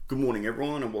Good morning,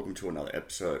 everyone, and welcome to another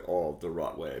episode of the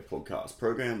Right Way podcast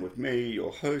program with me,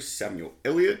 your host, Samuel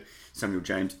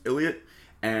James Elliott.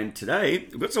 And today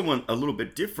we've got someone a little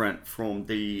bit different from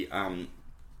the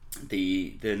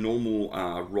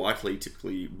normal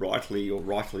typically rightly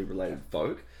related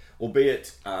folk,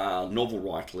 albeit novel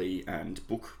rightly and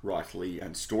book rightly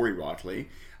and story rightly.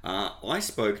 I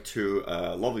spoke to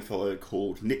a lovely fellow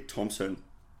called Nick Thomson.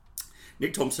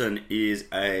 Nick Thomson is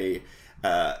a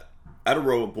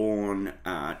Aotearoa-born,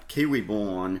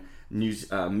 Kiwi-born,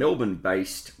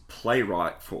 Melbourne-based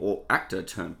playwright or actor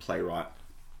turned playwright,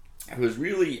 who is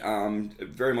really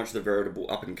very much the veritable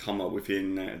up-and-comer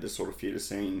within the sort of theatre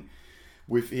scene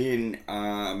within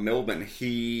Melbourne.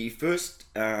 His first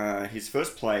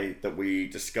play that we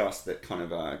discussed that kind of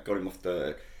got him off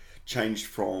changed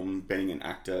from being an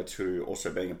actor to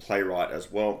also being a playwright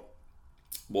as well,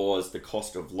 was The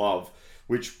Cost of Love,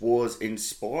 which was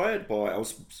inspired by, I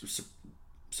was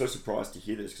so surprised to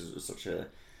hear this because it was such a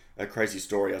crazy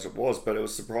story as it was, but it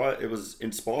was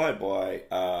inspired by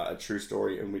a true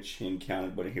story in which he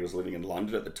encountered when he was living in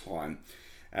London at the time,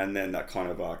 and then that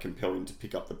kind of compelled him to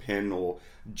pick up the pen or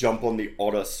jump on the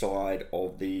other side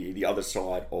of the other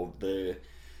side of the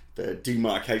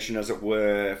demarcation, as it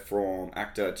were, from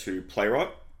actor to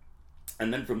playwright.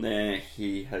 And then from there,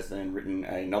 he has then written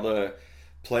another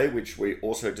play, which we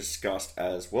also discussed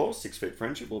as well, 6 Feet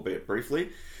Friendship, albeit briefly.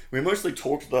 We mostly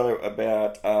talked, though,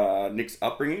 about Nick's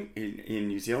upbringing in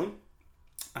New Zealand,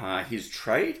 his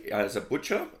trade as a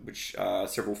butcher, which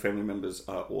several family members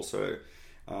are also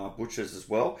butchers as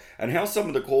well, and how some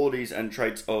of the qualities and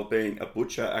traits of being a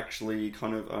butcher actually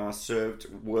kind of served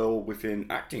well within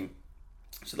acting.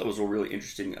 So that was all really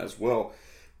interesting as well.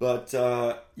 But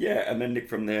and then Nick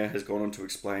from there has gone on to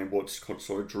explain what's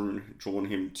sort of drawn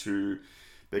him to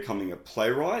becoming a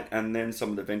playwright, and then some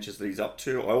of the ventures that he's up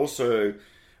to. I also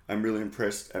am really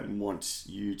impressed and want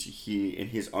you to hear in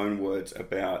his own words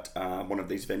about one of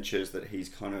these ventures that he's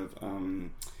kind of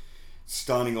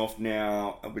starting off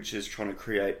now, which is trying to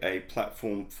create a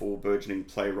platform for burgeoning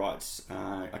playwrights,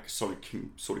 like a sort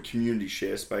of community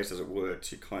share space, as it were,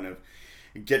 to kind of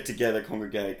get together,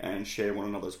 congregate, and share one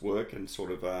another's work, and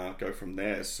sort of go from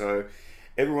there. So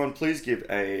everyone, please give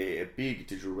a big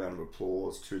digital round of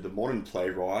applause to the modern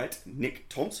playwright, Nick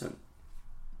Thomson.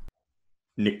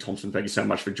 Nick Thomson, thank you so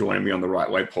much for joining me on the Right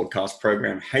Way podcast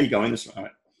program. How are you going this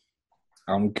night?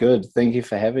 I'm good. Thank you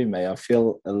for having me. I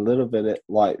feel a little bit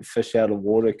like fish out of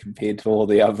water compared to all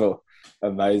the other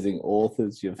amazing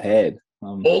authors you've had.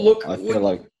 I feel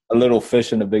like a little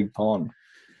fish in a big pond.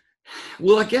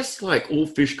 Well, I guess like all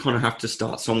fish kind of have to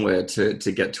start somewhere to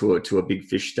get to a big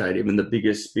fish state. Even the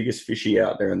biggest fishy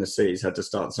out there in the seas had to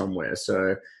start somewhere.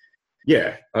 So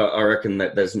yeah, I reckon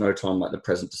that there's no time like the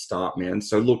present to start, man.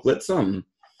 So look, let's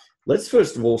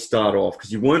first of all start off,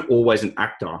 because you weren't always an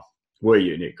actor, were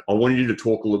you, Nick? I wanted you to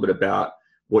talk a little bit about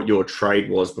what your trade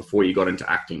was before you got into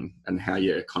acting and how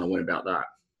you kind of went about that.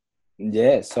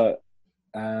 Yeah, so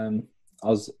I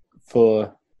was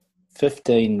for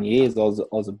 15 years, I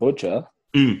was a butcher.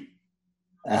 And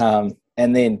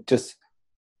then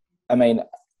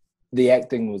the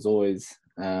acting was always,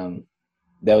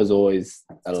 there was always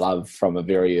a love from a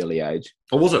very early age.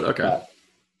 Oh, was it? Okay.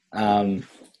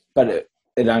 But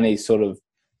it only sort of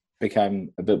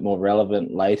became a bit more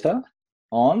relevant later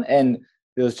on. And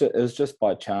it was just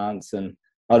by chance. And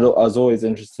I was always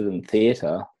interested in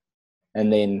theatre,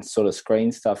 and then sort of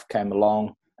screen stuff came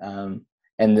along.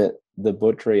 And the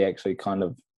butchery actually kind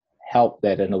of helped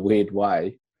that in a weird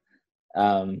way.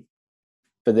 But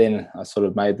then I sort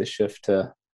of made the shift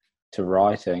to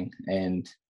writing, and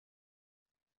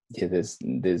yeah,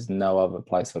 there's no other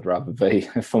place I'd rather be,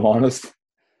 if I'm honest.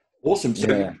 Awesome.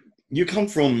 So you come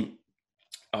from,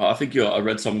 I think I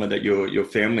read somewhere that your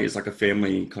family is like a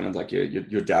family, kind of like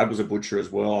your dad was a butcher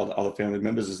as well, other family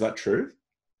members. Is that true?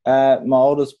 My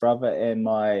oldest brother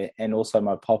and also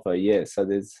my papa, yeah. So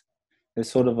there's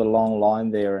sort of a long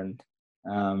line there, and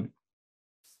I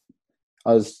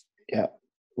was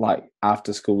like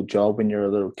after school job when you're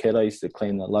a little kid, I used to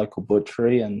clean the local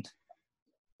butchery, and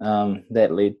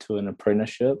that led to an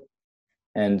apprenticeship.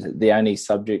 And the only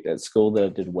subject at school that I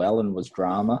did well in was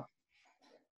drama.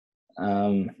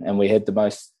 And we had the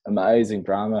most amazing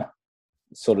drama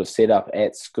sort of set up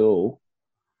at school,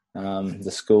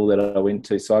 the school that I went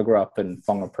to. So I grew up in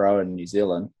Whangaproa in New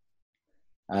Zealand,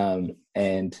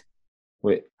 and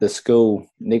the school,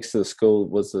 next to the school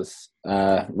was this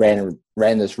ran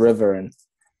this river, and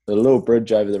the little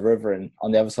bridge over the river, and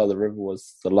on the other side of the river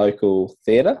was the local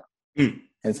theatre.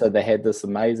 And so they had this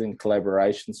amazing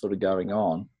collaboration sort of going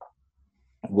on,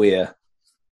 where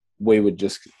we would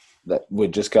just that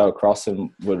would just go across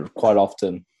and would quite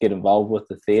often get involved with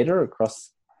the theatre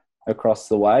across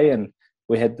the way. And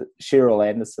we had Cheryl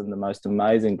Anderson, the most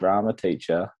amazing drama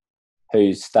teacher,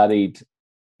 who studied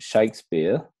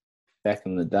Shakespeare back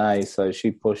in the day. So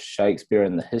she pushed Shakespeare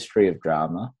and the history of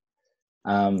drama.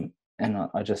 And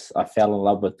I fell in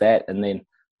love with that. And then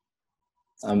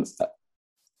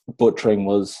butchering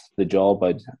was the job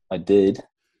I did,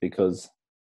 because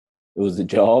it was a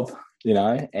job,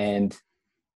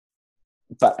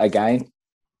 but again,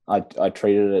 I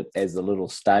treated it as a little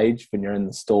stage. When you're in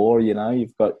the store,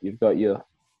 you've got your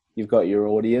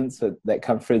audience that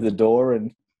come through the door,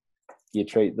 and you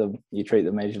treat them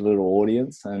as your little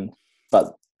audience.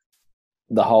 But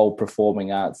the whole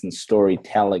performing arts and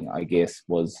storytelling, I guess,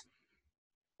 was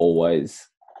always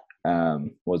what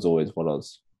I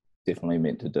was definitely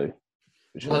meant to do.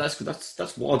 Sure. Well,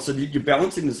 that's wild. So you're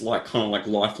balancing this kind of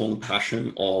lifelong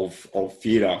passion of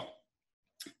theatre,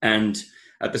 and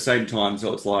at the same time,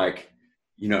 so it's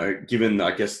given,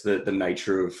 I guess, the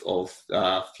nature of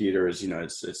theatre is,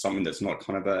 it's something that's not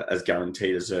kind of as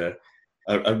guaranteed as a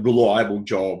reliable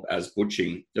job as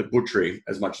butchery,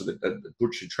 as much as the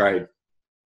butcher trade.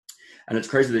 And it's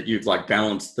crazy that you've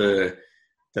balanced that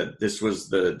this was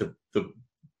the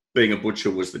being a butcher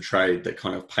was the trade that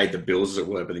kind of paid the bills, as it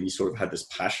were, but then you sort of had this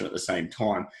passion at the same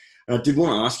time. And I did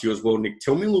want to ask you as well, Nick,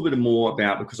 tell me a little bit more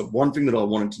about, because one thing that I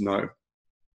wanted to know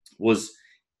was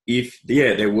if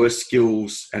there were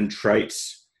skills and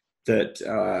traits that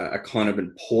are kind of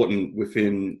important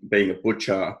within being a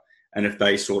butcher, and if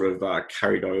they sort of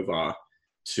carried over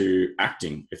to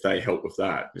acting, if they help with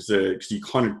that. Because you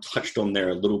kind of touched on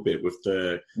there a little bit with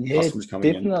the customers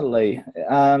coming definitely.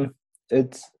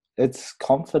 It's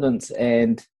confidence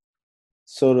and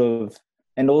sort of,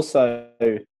 and also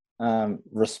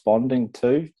responding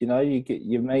to,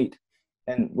 you meet,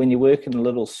 and when you work in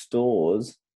little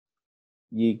stores,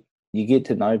 you get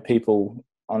to know people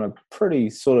on a pretty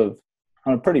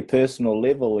personal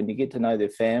level, and you get to know their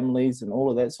families and all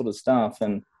of that sort of stuff.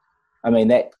 And I mean,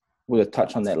 that we'll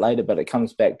touch on that later, but it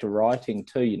comes back to writing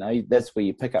too. That's where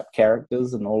you pick up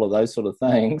characters and all of those sort of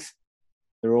things.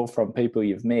 They're all from people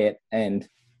you've met, and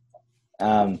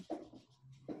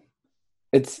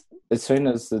it's as soon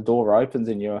as the door opens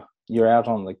and you're out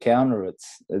on the counter, it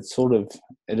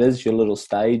is your little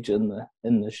stage in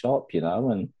the shop,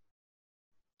 and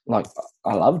I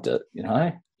loved it,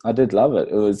 I did love it.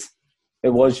 It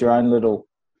was your own little,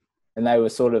 and they were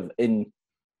sort of in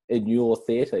your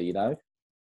theatre,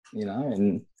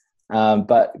 and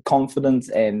but confidence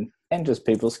and just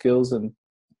people skills, and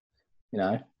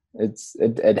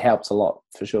it helps a lot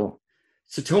for sure.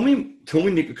 So tell me,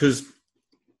 Nick, because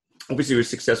obviously you're a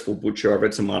successful butcher. I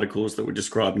read some articles that were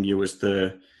describing you as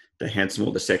the handsome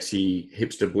or the sexy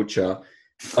hipster butcher.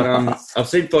 But I've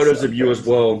seen photos of you as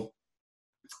well,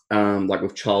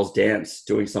 with Charles Dance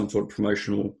doing some sort of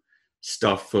promotional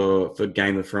stuff for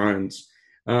Game of Thrones.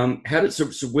 Where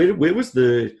was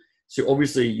so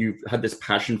obviously you've had this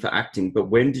passion for acting, but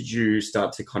when did you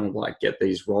start to kind of get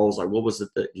these roles? What was it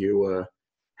that you were?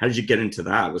 How did you get into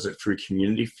that? Was it through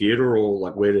community theatre,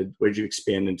 or where did you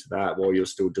expand into that while you're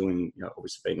still doing,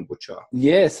 obviously being a butcher?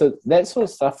 Yeah, so that sort of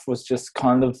stuff was just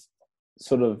kind of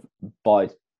sort of by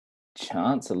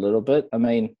chance a little bit. I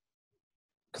mean,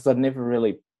 because I'd never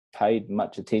really paid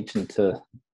much attention to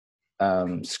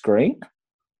screen.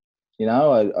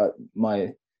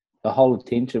 The whole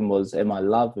attention was, and my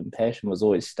love and passion was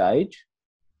always stage.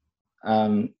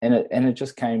 And it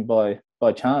just came by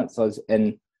chance. I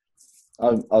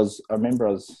remember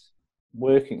I was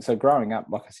working. So growing up,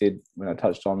 like I said, when I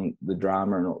touched on the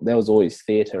drama, and there was always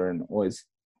theatre and always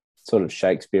sort of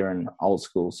Shakespeare and old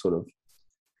school sort of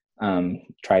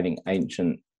trading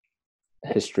ancient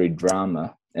history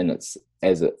drama, and it's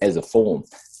as a form.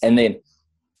 And then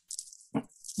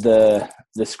the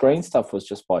screen stuff was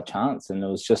just by chance, and it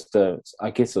was just I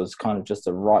guess it was kind of just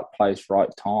the right place, right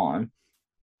time,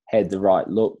 had the right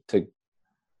look to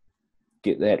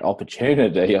get that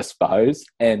opportunity, I suppose.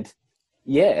 And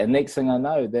next thing I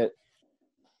know, that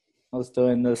I was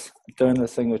doing this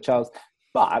thing with Charles.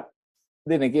 But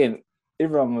then again,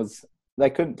 they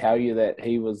couldn't tell you that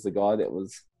he was the guy that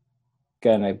was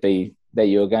going to be, that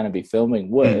you were going to be filming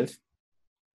with.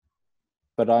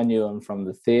 But I knew him from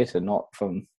the theatre, not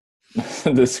from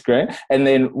the screen. And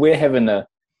then we're having a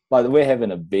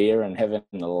beer and having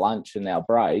a lunch in our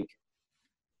break,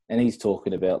 and he's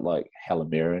talking about Helen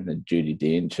Mirren and Judi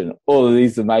Dench and all of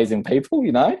these amazing people,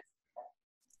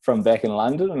 from back in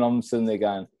London. And I'm sitting there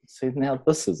going, see, now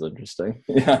this is interesting,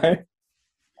 Mate,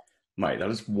 that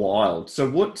is wild. So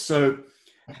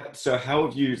So how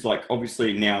have you, like,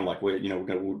 obviously now, like,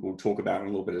 we'll talk about it in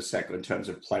a little bit of a second in terms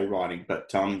of playwriting, but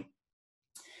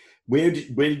where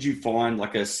did you find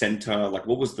like a center? Like,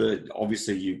 what was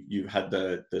obviously you had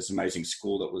this amazing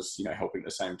school that was, helping at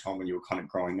the same time when you were kind of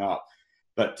growing up,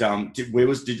 but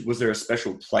was there a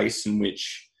special place in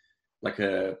which, like,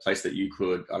 a place that you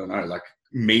could, I don't know, like,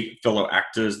 meet fellow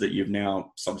actors that you've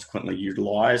now subsequently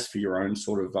utilized for your own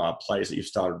sort of plays that you've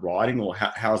started writing, or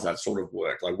how's that sort of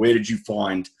work? Like, where did you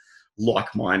find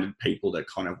like-minded people that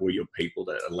kind of were your people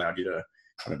that allowed you to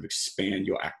kind of expand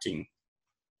your acting?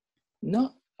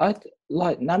 No, I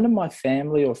like none of my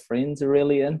family or friends are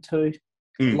really into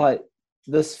like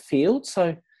this field,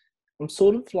 so I'm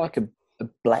sort of like a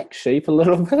black sheep a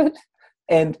little bit.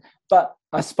 But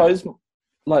I suppose,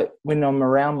 like, when I'm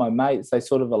around my mates, they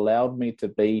sort of allowed me to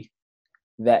be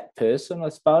that person, I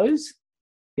suppose,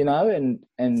 and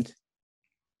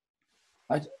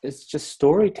it's just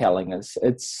storytelling.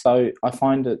 It's so, I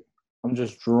find it, I'm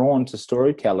just drawn to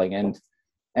storytelling, and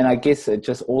I guess it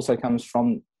just also comes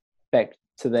from back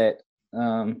to that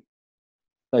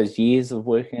those years of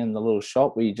working in the little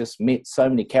shop where you just met so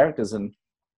many characters, and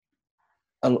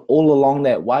all along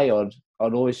that way, I'd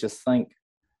always just think,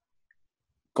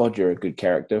 God, you're a good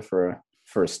character for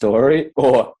a story,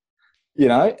 or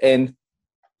and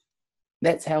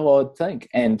that's how I'd think.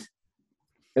 And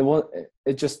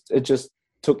it just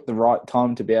took the right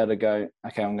time to be able to go,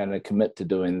 okay, I'm going to commit to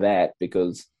doing that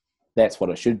because that's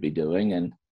what I should be doing,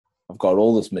 and I've got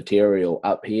all this material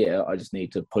up here. I just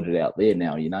need to put it out there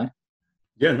now,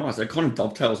 Yeah, nice. That kind of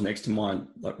dovetails next to my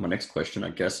next question,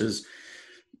 I guess, is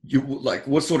you, like,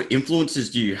 what sort of influences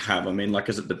do you have? I mean, like,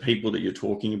 is it the people that you're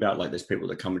talking about? Like, there's people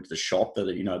that come into the shop that,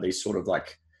 these sort of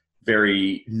like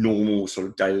very normal sort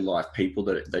of daily life people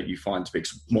that you find to be,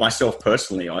 myself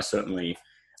personally, I certainly,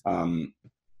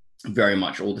 very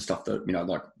much all the stuff that,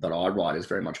 like that I write is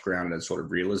very much grounded in sort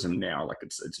of realism now. Like,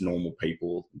 it's normal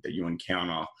people that you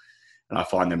encounter, and I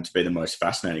find them to be the most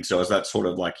fascinating. So is that sort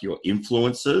of like your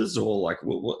influences, or like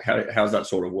how's that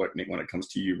sort of work, Nick, when it comes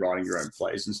to you writing your own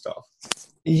plays and stuff?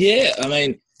 Yeah, I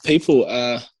mean, people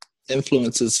are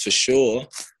influences for sure.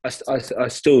 I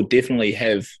still definitely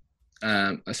have,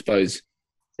 I suppose,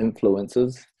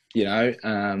 influences,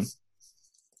 in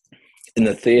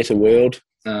the theatre world.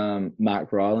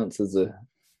 Mark Rylance is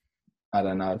I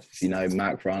don't know if you know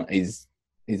Mark Rylance.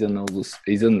 He's in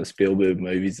he's in the Spielberg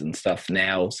movies and stuff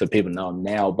now, so people know him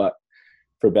now. But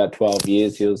for about 12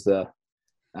 years, he was the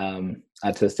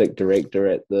artistic director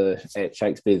at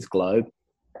Shakespeare's Globe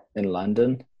in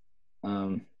London.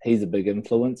 He's a big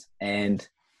influence, and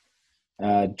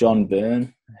John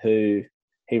Byrne, who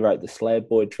he wrote the Slab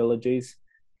Boy trilogies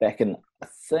back in, I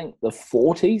think, the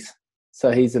 40s.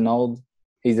 So he's an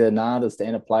artist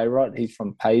and a playwright. He's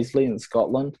from Paisley in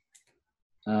Scotland.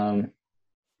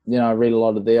 I read a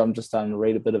lot of there. I'm just starting to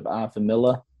read a bit of Arthur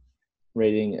Miller,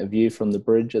 reading A View from the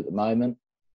Bridge at the moment.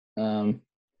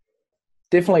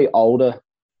 Definitely older.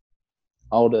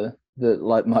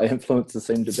 Like, my influences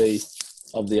seem to be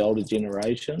of the older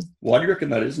generation. Why do you reckon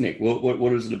that is, Nick?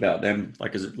 What is it about them?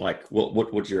 Like, is it like what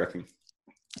do you reckon?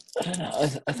 I don't know.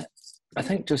 I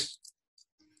think just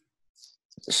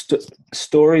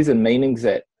stories and meanings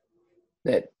that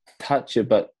touch you,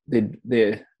 but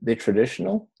they're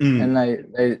traditional, and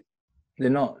they're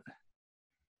not.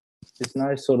 There's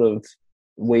no sort of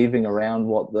weaving around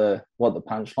what the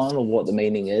punchline or what the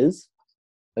meaning is.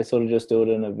 They sort of just do it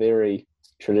in a very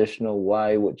traditional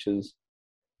way, and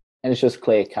it's just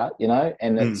clear cut,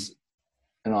 and it's,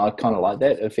 and I kind of like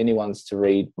that. If anyone's to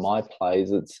read my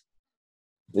plays,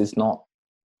 there's not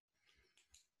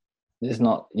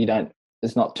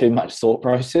too much thought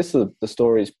process. The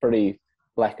story is pretty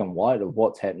black and white of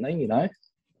what's happening,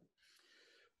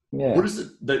 Yeah. What is it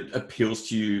that appeals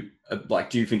to you? Like,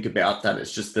 do you think about that?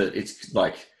 It's just that it's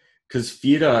like, because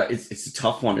theatre, it's a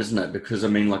tough one, isn't it? Because I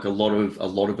mean, like, a lot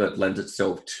of it lends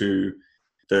itself to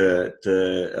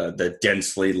the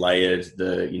densely layered,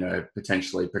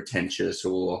 potentially pretentious,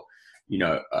 or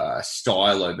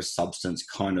style over substance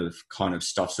kind of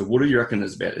stuff. So what do you reckon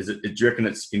is about? Do you reckon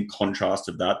it's in contrast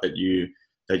of that you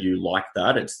like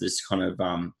that? It's this kind of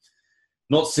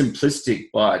not simplistic,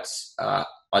 but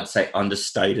I'd say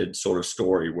understated sort of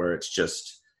story where it's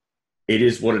just, it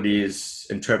is what it is,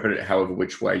 interpret it however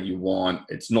which way you want.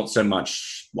 It's not so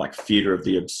much like theatre of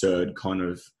the absurd kind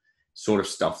of sort of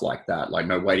stuff like that, like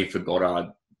no Waiting for Godard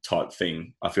type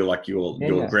thing. I feel like you're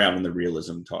ground in the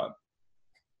realism type.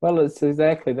 Well, it's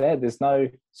exactly that. There's no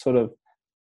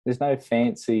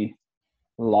fancy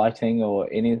lighting or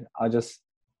any. I just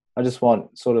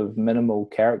want sort of minimal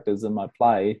characters in my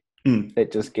play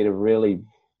that just get a really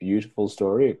beautiful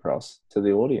story across to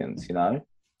the audience,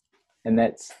 And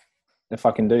that's, if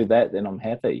I can do that, then I'm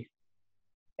happy.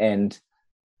 And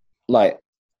like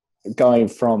going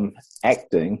from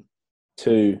acting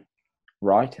to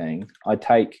writing, I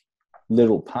take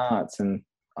little parts, and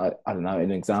I don't know,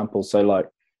 an example. So like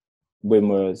when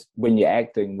you're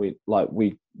acting, we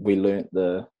learnt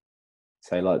the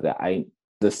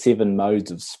seven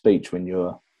modes of speech when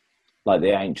you're like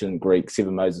the ancient Greek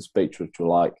 7 modes of speech, which were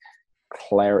like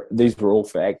these were all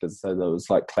for actors. So there was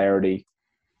like clarity,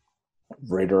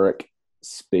 rhetoric,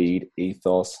 speed,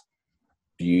 ethos,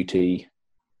 beauty,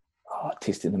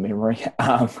 testing the memory,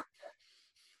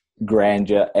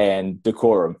 grandeur, and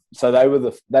decorum. So they were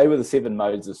the 7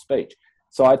 modes of speech.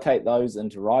 So I take those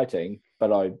into writing,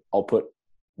 but I'll put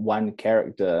one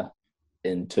character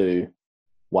into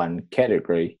one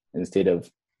category instead of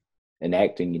in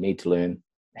acting. You need to learn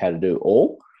how to do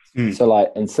all. So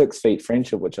like in 6 Feet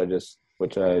Friendship, which I just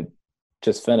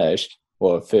finished,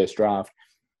 or first draft,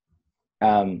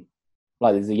 like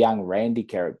there's a young Randy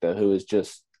character who is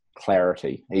just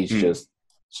clarity. He's just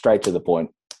straight to the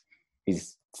point.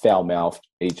 He's foul-mouthed.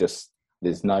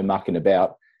 There's no mucking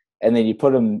about. And then you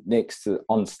put him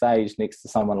on stage next to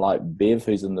someone like Bev,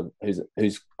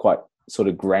 who's quite sort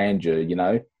of grandeur, you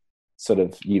know, sort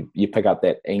of you pick up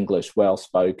that English,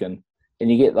 well-spoken,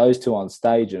 and you get those two on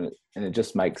stage, and it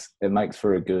just makes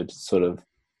for a good scene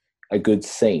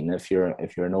if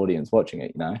you're an audience watching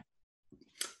it, you know.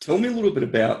 Tell me a little bit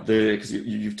about because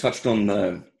you've touched on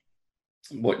the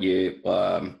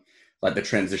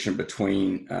transition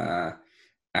between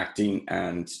acting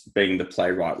and being the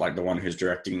playwright, like the one who's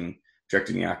directing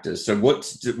the actors. So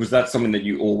was that something that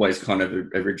you always kind of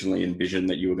originally envisioned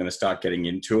that you were going to start getting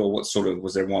into, or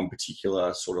was there one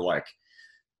particular sort of like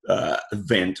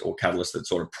event or catalyst that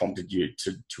sort of prompted you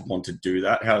to want to do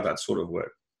that? How did that sort of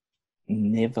work?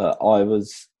 Never. I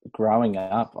was growing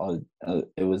up.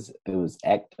 It was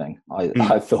acting.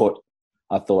 I thought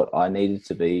I needed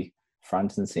to be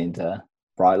front and center,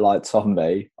 bright lights on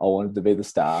me. I wanted to be the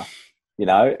star, you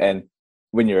know. And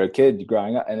when you're a kid, you're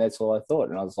growing up, and that's all I thought.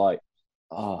 And I was like,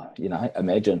 oh, you know,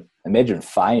 imagine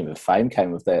fame. If fame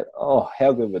came with that, oh,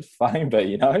 how good would fame be,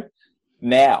 you know?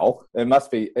 Now it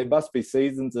must be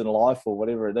seasons in life or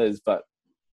whatever it is, but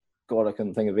God, I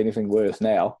couldn't think of anything worse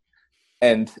now.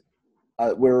 And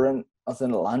I was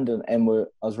in London, and I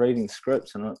was reading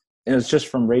scripts, and it was just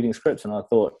from reading scripts, and I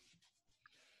thought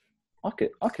I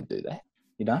could do that,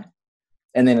 you know.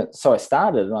 And then so I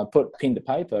started, and I put pen to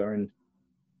paper, and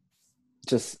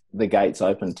just the gates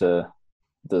opened to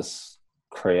this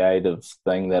creative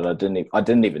thing that I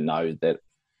didn't even know that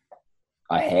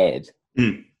I had.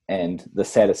 And the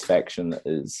satisfaction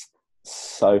is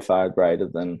so far greater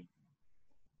than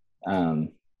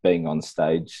being on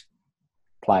stage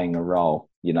playing a role,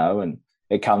 you know. And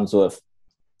it comes with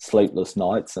sleepless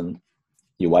nights, and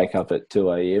you wake up at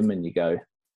 2 a.m. and you go,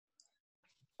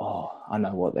 oh, I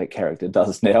know what that character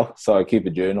does now. So I keep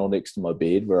a journal next to my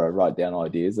bed where I write down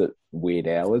ideas at weird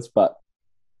hours. But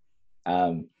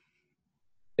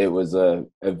it was a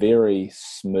very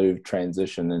smooth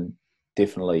transition, and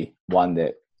definitely one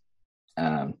that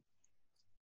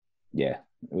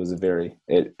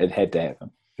it had to happen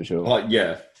for sure. Oh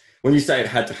yeah, when you say it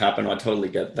had to happen, I totally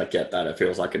get that. It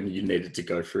feels like you needed to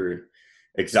go through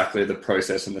exactly the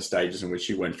process and the stages in which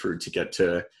you went through to get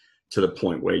to the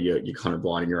point where you're kind of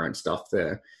writing your own stuff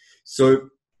there. So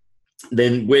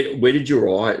then where did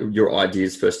your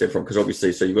ideas first stem from? Because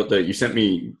obviously, so you sent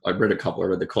me, I read a couple. I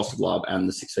read The Cost of Love and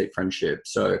The 6 Feet Friendship.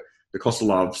 So The Cost of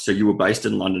Love, so you were based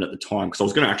in London at the time, because I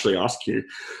was going to actually ask you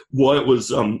why it was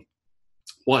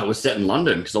set in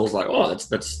London, because I was like, oh,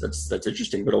 that's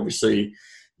interesting. But obviously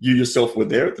you yourself were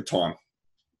there at the time.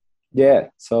 Yeah,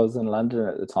 so I was in London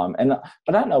at the time, and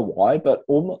I don't know why, but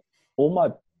all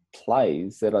my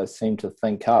plays that I seem to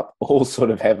think up all sort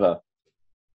of have a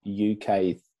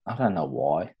UK. I don't know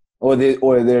why, or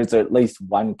there's at least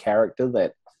one character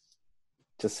that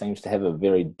just seems to have a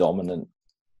very dominant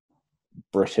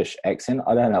British accent.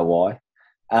 I don't know why,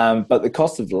 but The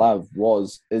Cost of Love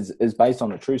is based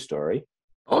on a true story.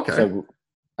 Okay. So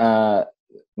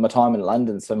my time in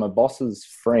London. So my boss's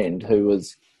friend, who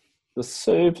was the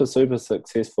super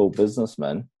successful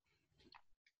businessman,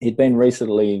 he'd been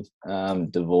recently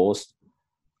divorced,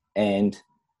 and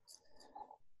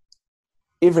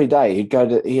every day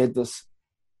he had this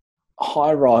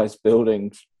high-rise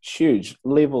building, huge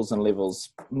levels and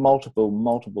levels,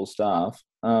 multiple staff,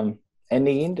 and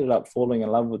he ended up falling in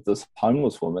love with this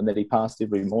homeless woman that he passed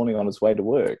every morning on his way to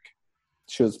work.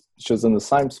 She was in the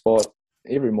same spot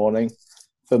every morning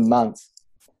for months.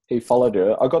 He followed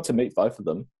her. I got to meet both of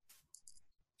them,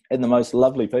 and the most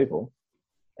lovely people,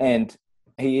 and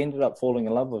he ended up falling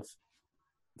in love with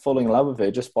falling in love with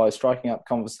her just by striking up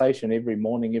conversation every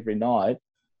morning, every night.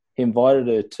 He invited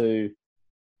her to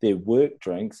their work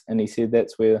drinks, and he said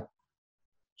that's where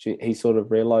he sort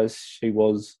of realised she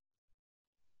was,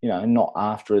 not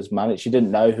after his money. She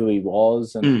didn't know who he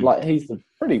was, and he's a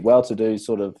pretty well-to-do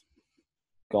sort of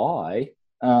guy.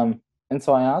 And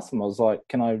so I asked him, I was like,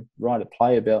 can I write a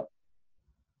play about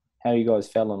how you guys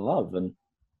fell in love? And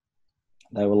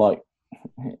they were like,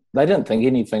 they didn't think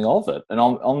anything of it. And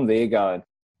I'm there going,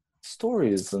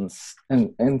 story is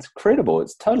incredible.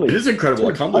 It is incredible.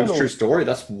 I can't believe it's a true story.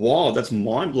 That's wild. That's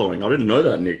mind-blowing. I didn't know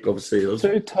that, Nick. Obviously,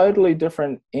 two totally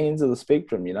different ends of the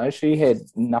spectrum. She had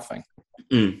nothing.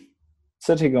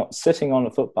 Sitting on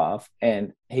a footpath,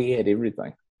 and he had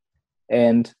everything.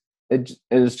 And it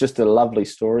was just a lovely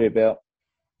story about,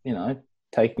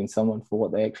 taking someone for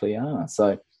what they actually are.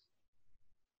 So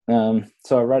I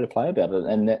wrote a play about it,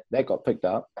 and that got picked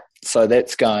up. So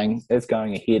that's going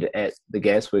ahead at the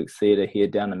Gasworks Theatre here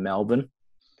down in Melbourne.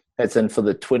 That's in for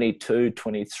the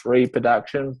 22-23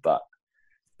 production, but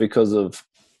because of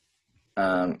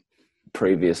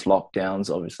previous lockdowns,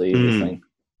 obviously everything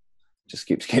just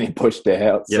keeps getting pushed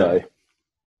out. Yeah. So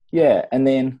yeah, and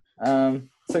then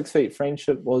 6 Feet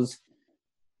Friendship I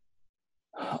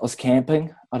was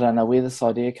camping. I don't know where this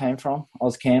idea came from. I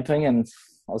was camping and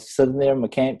I was sitting there in my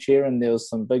camp chair, and there was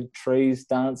some big trees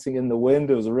dancing in the wind.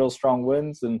 It was a real strong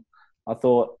wind, and I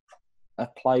thought a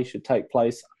play should take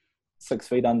place 6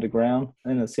 feet underground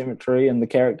in a cemetery, and the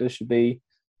characters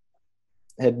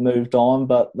had moved on,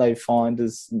 but they find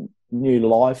his new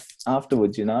life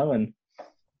afterwards, and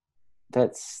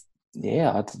that's,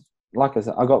 like I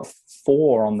said, I got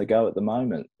 4 on the go at the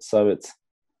moment, so it's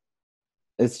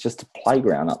just a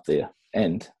playground up there,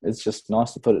 and it's just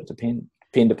nice to put it to pen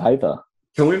to paper.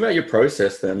 Tell me about your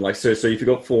process then. Like, so if you've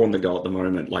got 4 on the go at the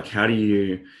moment, like, how do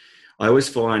you? I always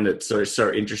find it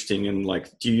so interesting. And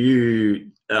like, do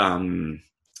you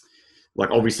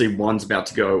like, obviously one's about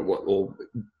to go, or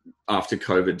after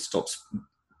COVID stops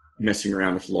messing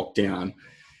around with lockdown.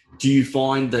 Do you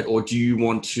find that, or do you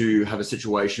want to have a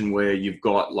situation where you've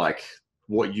got like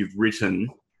what you've written,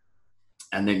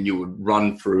 and then you would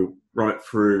run it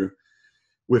through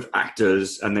with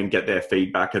actors, and then get their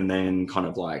feedback, and then kind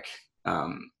of like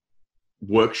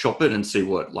workshop it and see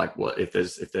what if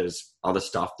there's other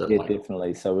stuff that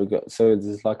definitely. So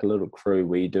there's like a little crew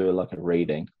where you do like a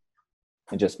reading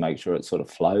and just make sure it sort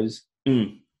of flows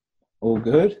all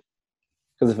good,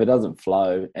 because if it doesn't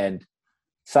flow, and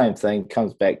same thing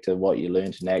comes back to what you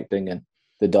learned in acting, and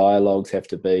the dialogues have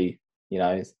to be,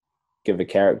 give a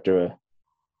character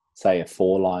say a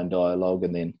 4-line dialogue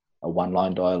and then a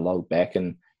 1-line dialogue back,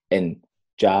 and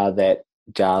jar that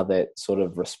sort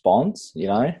of response,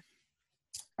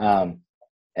 and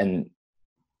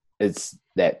it's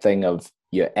that thing of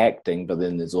you're acting, but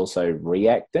then there's also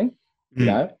reacting,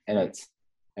 and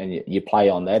you play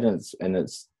on that, and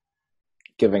it's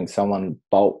giving someone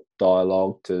bulk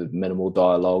dialogue to minimal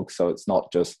dialogue, so it's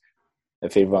not just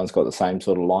if everyone's got the same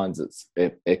sort of lines,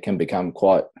 it can become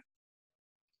quite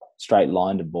straight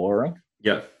lined and boring.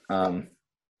 Yeah.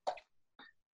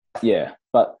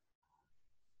 But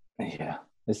yeah,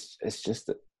 it's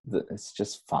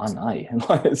just fun, eh?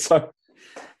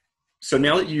 So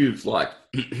now that you've like,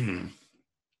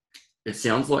 it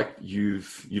sounds like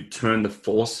you've turned the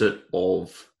faucet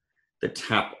of the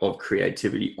tap of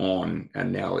creativity on,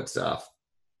 and now it's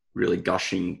really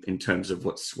gushing in terms of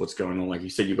what's going on. Like you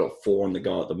said, you've got 4 on the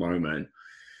go at the moment.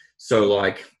 So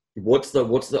like, what's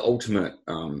the ultimate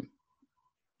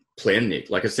plan, Nick?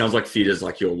 Like, it sounds like theatre's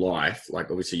like your life. Like,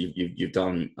 obviously you've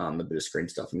done a bit of screen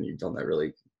stuff, and you've done that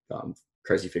really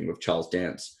crazy thing with Charles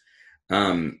Dance.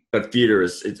 But theatre are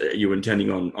you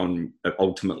intending on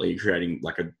ultimately creating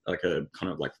like a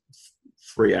kind of like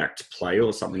 3-act play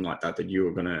or something like that you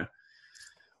were gonna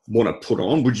want to put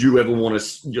on? Would you ever want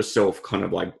to yourself kind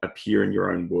of like appear in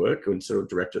your own work and sort of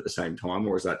direct at the same time,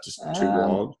 or is that just too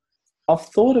wild? I've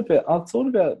thought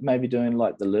about maybe doing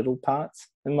like the little parts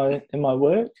in my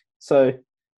work. So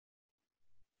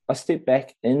I stepped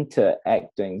back into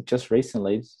acting just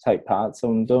recently to take part. So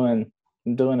I'm doing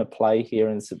a play here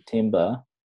in September.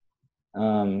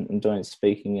 I'm doing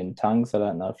Speaking in Tongues. I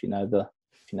don't know if you know the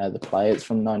play. It's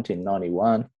from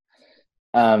 1991.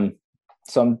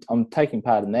 So I'm taking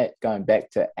part in that, going back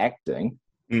to acting.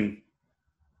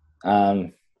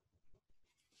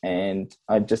 And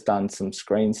I'd just done some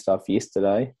screen stuff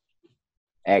yesterday,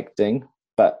 acting,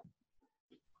 but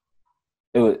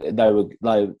they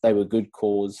were good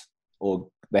cause, or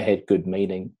they had good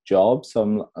meaning jobs.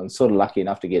 So I'm sort of lucky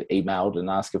enough to get emailed and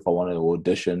asked if I wanted to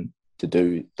audition to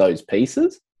do those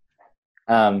pieces.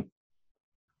 But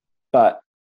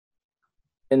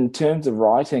in terms of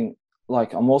writing,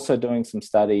 like I'm also doing some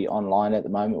study online at the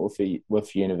moment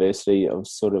with university of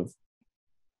sort of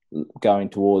going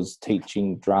towards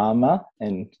teaching drama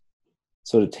and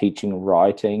sort of teaching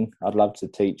writing. I'd love to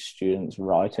teach students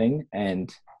writing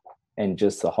and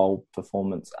just the whole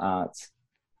performance arts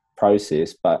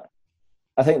process. But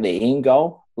I think the end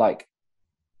goal, like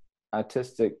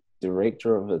artistic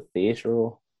director of a theatre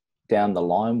or down the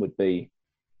line, would be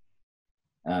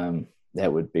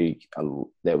that would be a dream.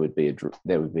 That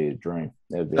would be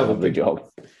a lovely job.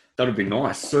 That would be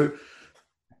nice. So,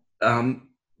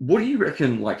 what do you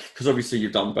reckon? Like, because obviously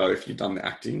you've done both. You've done the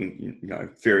acting,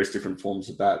 various different forms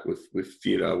of that with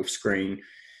theatre, with screen.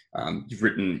 You've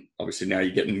written. Obviously, now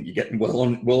you're getting well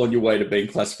on your way to being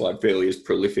classified fairly as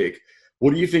prolific.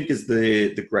 What do you think is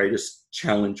the greatest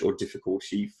challenge or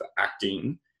difficulty for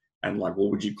acting, and like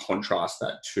what would you contrast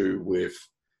that to with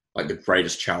like the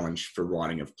greatest challenge for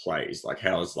writing of plays? Like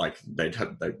how's like they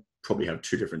probably have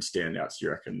two different standouts, you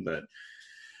reckon, that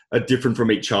are different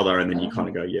from each other, and then you kind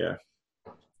of go, yeah.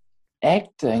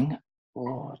 Acting,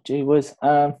 oh gee whiz.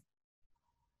 I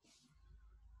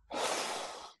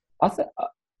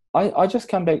just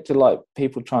come back to like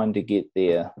people trying to get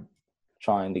their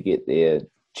chance,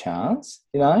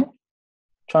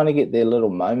 trying to get their little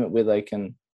moment where they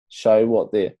can show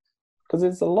what they're, because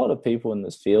there's a lot of people in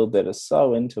this field that are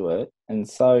so into it and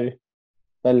so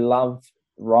they love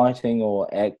writing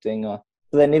or acting, but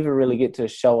they never really get to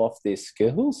show off their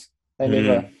skills. They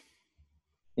never,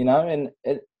 and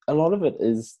a lot of it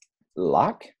is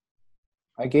luck,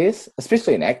 I guess,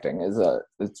 especially in acting.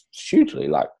 It's hugely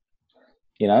luck.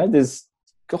 There's,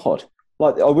 God,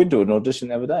 like I went to an audition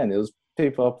the other day and there was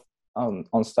people up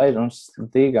on stage and I'm just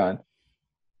there going,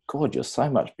 God, you're so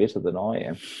much better than I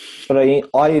am. But I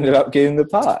ended up getting the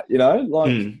part,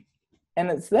 and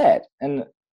it's that. And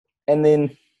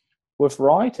then with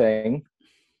writing,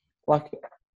 like,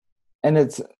 and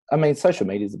it's, I mean, social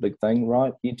media is a big thing,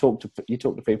 right? You talk to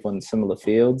people in similar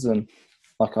fields, and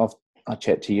like I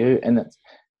chat to you, and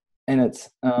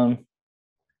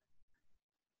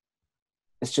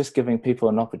it's just giving people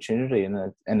an opportunity and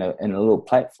a little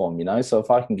platform, So if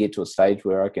I can get to a stage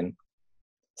where I can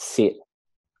set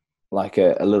like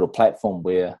a little platform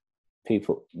where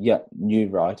people, new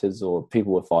writers or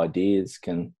people with ideas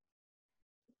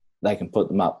they can put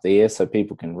them up there so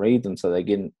people can read them, so they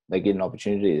get an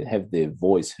opportunity to have their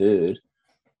voice heard,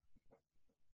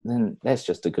 then that's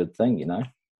just a good thing,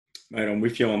 Mate, I'm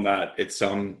with you on that. It's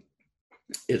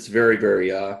very,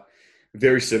 very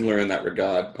very similar in that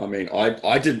regard. I mean,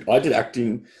 I did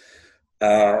acting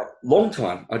long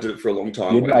time. I did it for a long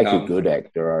time. You'd make a good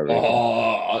actor, I reckon.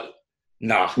 Oh,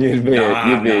 nah. You'd be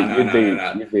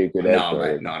a good actor. No,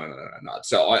 mate, no.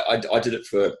 So I did it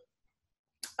for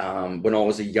when I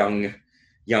was a young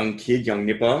kid, young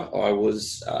nipper. I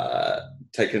was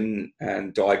taken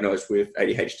and diagnosed with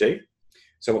ADHD.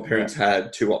 So my parents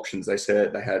had two options. They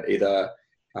said they had either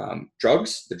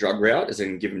drugs, the drug route, as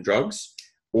in give them drugs,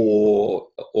 or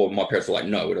my parents were like,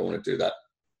 no, we don't want to do that.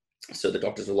 So the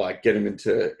doctors were like, get him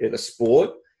into either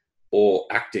sport or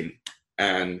acting,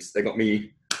 and they got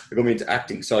me into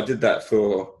acting. So I did that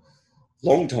for a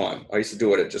long time. I used to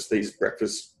do it at just these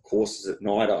breakfast courses at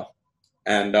NIDA,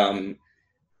 and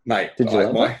mate, did you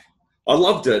love it? I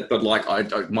loved it, but like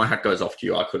my hat goes off to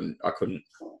you. I couldn't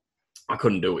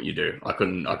do what you do. I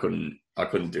couldn't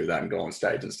do that and go on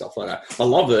stage and stuff like that. I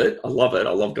love it. I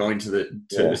love going to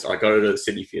this. I go to the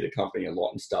Sydney Theatre Company a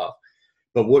lot and stuff.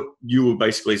 But what you were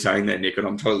basically saying there, Nick, and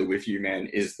I'm totally with you, man,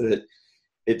 is that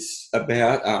it's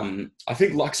about, I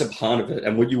think luck's a part of it.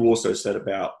 And what you also said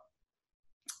about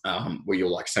where you're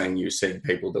like saying you're seeing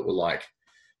people that were like,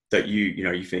 that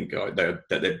you think that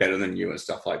they're better than you and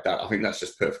stuff like that. I think that's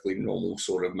just perfectly normal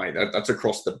sort of, mate. That's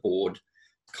across the board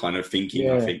kind of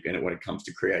thinking, I think, and when it comes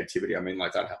to creativity. I mean,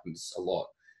 like that happens a lot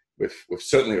with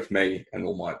certainly with me and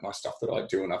all my stuff that I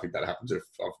do. And I think that happens if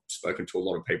I've spoken to a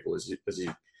lot of people, as you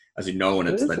know, and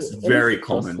that's very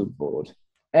common. The board.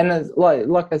 And it's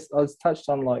like I was touched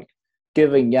on, like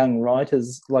giving young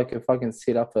writers, like if I can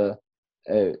set up like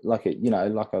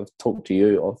I've talked to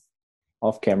you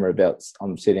off camera about,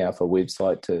 I'm setting up a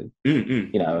website to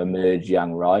emerge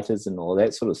young writers and all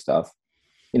that sort of stuff.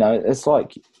 It's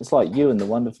like you and the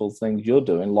wonderful things you're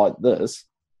doing, like this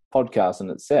podcast in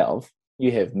itself.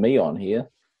 You have me on here.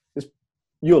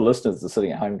 Your listeners are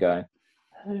sitting at home going,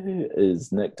 who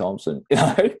is Nick Thomson?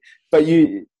 But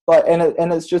you like,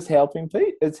 and it's just helping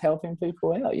people. It's helping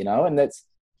people out, and this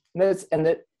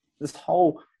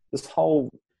whole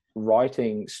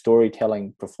writing,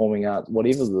 storytelling, performing arts,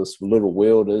 whatever this little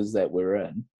world is that we're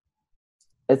in,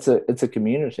 it's a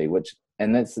community,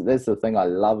 and that's the thing I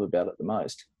love about it the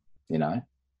most,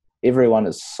 everyone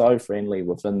is so friendly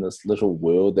within this little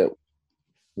world, that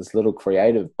this little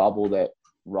creative bubble that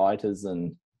writers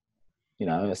and, you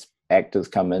know, actors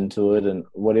come into it, and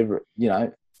whatever, you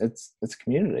know, it's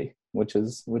community, which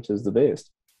is the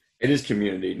best. It is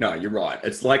community. No, you're right.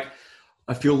 It's like,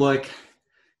 I feel like,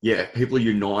 yeah, people are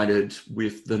united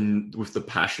with the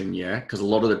passion, yeah, because a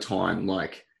lot of the time,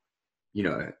 like, you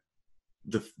know,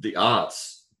 the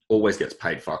arts always gets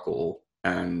paid fuck all,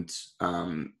 and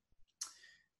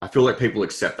I feel like people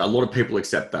accept that. A lot of people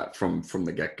accept that from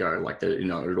the get-go. Like, you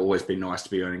know, it'd always be nice to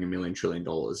be earning $1 million trillion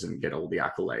and get all the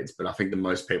accolades, but I think the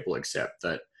most people accept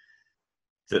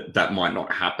that might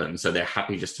not happen, so they're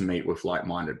happy just to meet with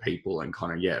like-minded people and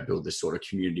kind of build this sort of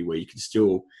community where you can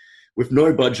still, with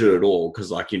no budget at all, because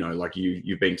like, you know, like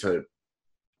you've been to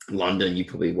London, you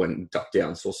probably went and ducked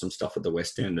down, saw some stuff at the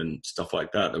West End and stuff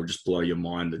like that would just blow your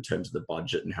mind in terms of the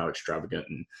budget and how extravagant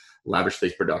and lavish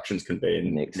these productions can be.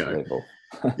 And Next level.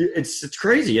 it's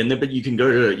crazy. And then, but you can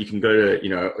go to, you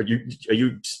know,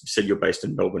 you said you're based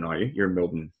in Melbourne, are you? You're in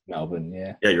Melbourne. Melbourne,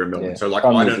 yeah. Yeah, you're in Melbourne. Yeah. So like,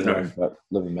 From I New don't Zealand, know. but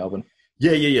live in Melbourne.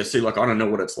 Yeah. See, like, I don't know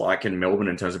what it's like in Melbourne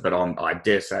in terms of, but I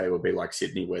dare say it would be like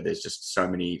Sydney, where there's just so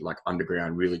many like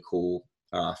underground, really cool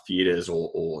theaters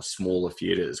or smaller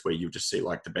theaters where you just see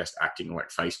like the best acting,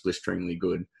 like face blisteringly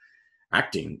good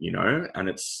acting, you know. And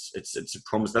it's a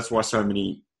promise. That's why so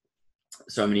many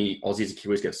Aussies and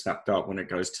Kiwis get snapped up when it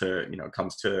goes to, you know, it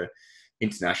comes to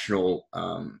international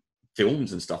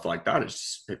films and stuff like that.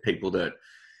 It's just people that,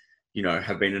 you know,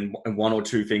 have been in one or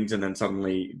two things, and then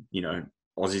suddenly, you know,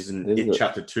 Aussies in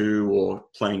Chapter 2 or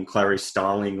playing Clarice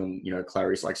Starling, and, you know,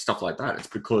 Clarice, like stuff like that. It's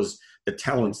because the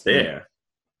talent's there.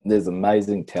 There's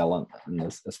amazing talent in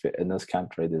this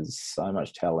country. There's so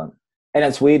much talent, and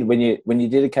it's weird when you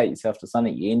dedicate yourself to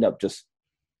something, you end up just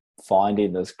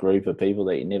finding this group of people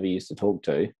that you never used to talk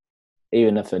to,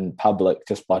 even if in public,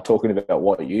 just by talking about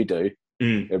what you do,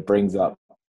 it brings up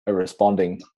a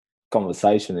responding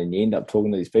conversation, and you end up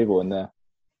talking to these people, and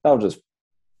they'll just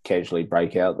casually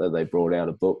break out that they brought out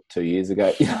a book 2 years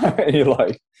ago, you know, and you're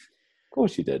like, of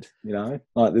course you did, you know,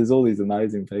 like there's all these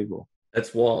amazing people.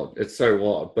 It's wild. It's so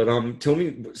wild. But tell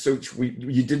me, so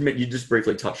you just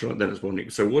briefly touched on it then as well,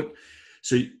 Nick. So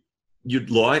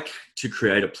you'd like to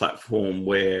create a platform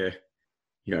where,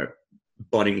 you know,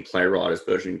 budding playwrights,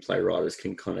 burgeoning playwrights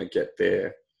can kind of get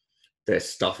their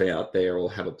stuff out there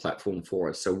or have a platform for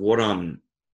it. So what do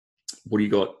you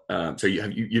got? So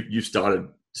you started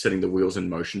setting the wheels in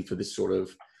motion for this sort of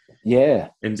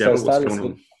endeavor. So what's going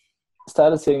on?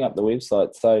 Started setting up the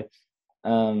website. So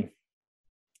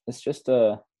it's just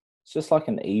like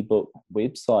an ebook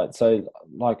website. So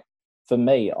like for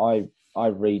me, I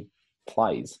read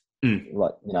plays,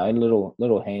 like, you know,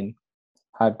 little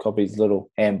hard copies,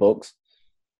 little handbooks.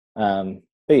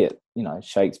 Be it, you know,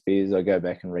 Shakespeare's, I go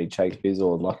back and read Shakespeare's,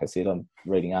 or like I said, I'm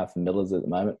reading Arthur Miller's at the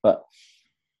moment, but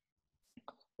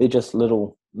they're just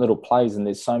little plays, and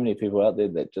there's so many people out there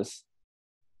that just,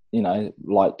 you know,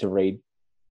 like to read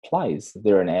plays.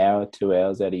 They're an hour, 2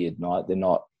 hours out of your night. They're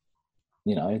not,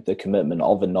 you know, the commitment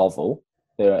of a novel.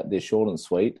 They're short and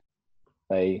sweet.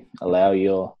 They allow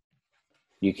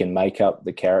you can make up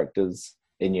the characters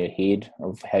in your head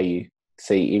of how you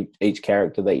see each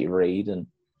character that you read, and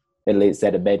it lets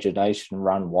that imagination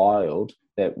run wild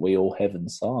that we all have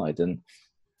inside. And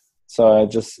so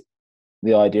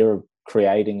the idea of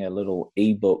creating a little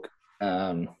ebook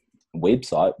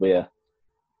website where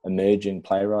emerging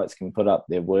playwrights can put up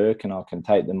their work, and I can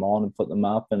take them on and put them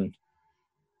up, and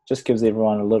just gives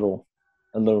everyone a little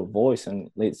voice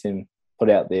and lets them put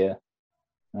out their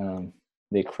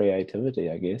creativity,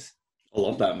 I guess. I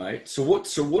love that, mate. So what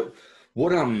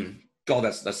God,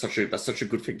 that's such a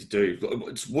good thing to do.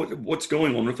 What's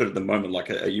going on with it at the moment?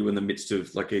 Like, are you in the midst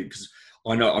of like, because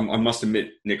I know I must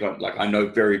admit, Nick, I know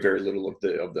very, very little of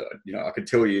the, you know, I could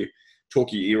tell you,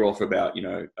 talk your ear off about, you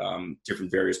know,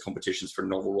 different various competitions for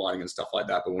novel writing and stuff like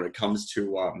that. But when it comes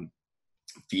to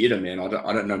theatre, man, I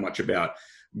don't know much about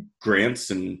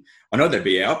grants, and I know they'd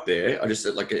be out there. I just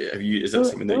like, is that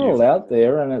something that they're all out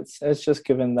there, and it's just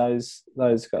given those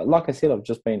guys. Like I said,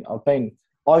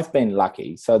 I've been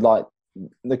lucky. So like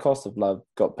the Cost of Love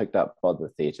got picked up by the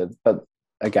theatre, but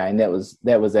again, that was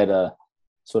at a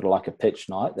sort of like a pitch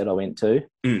night that I went to.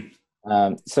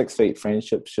 6 Feet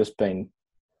Friendship's just been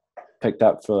picked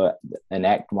up for an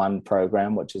Act 1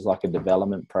 program, which is like a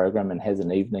development program, and has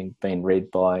an evening being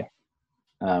read by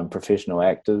professional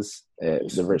actors at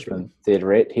the Richmond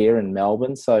Theaterette here in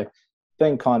Melbourne. So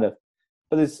being kind of,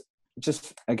 but it's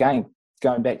just, again,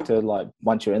 going back to like,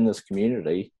 once you're in this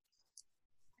community,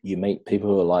 you meet people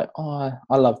who are like, oh,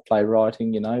 I love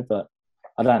playwriting, you know, but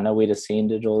I don't know where to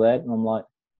send it, all that. And I'm like,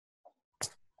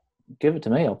 give it to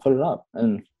me. I'll put it up.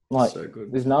 And like, So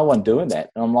good. there's no one doing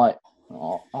that. And I'm like,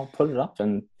 oh, I'll put it up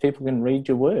and people can read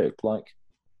your work. Like,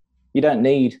 you don't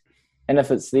need, and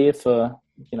if it's there for,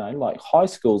 like high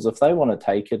schools, if they want to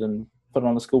take it and put it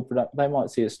on a school production, they might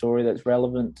see a story that's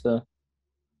relevant to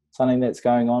something that's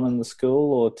going on in the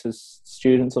school or to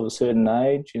students of a certain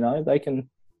age, they can,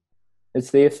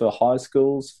 it's there for high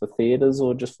schools, for theatres,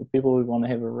 or just for people who want to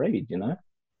have a read,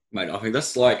 Mate, I think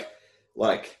that's like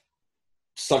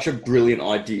such a brilliant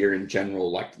idea in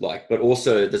general, but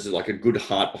also there's like a good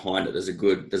heart behind it. There's a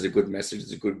good message.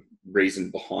 There's a good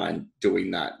reason behind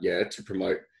doing that. Yeah. To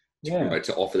promote,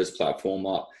 to offer this platform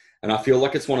up. And I feel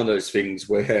like it's one of those things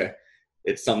where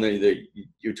it's something that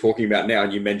you're talking about now.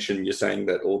 And you're saying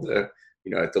that all the,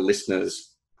 the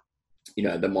listeners,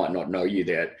 they might not know you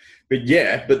there,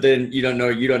 but then you don't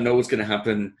know what's going to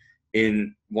happen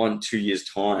in 1-2 years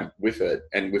time with it,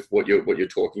 and with what you're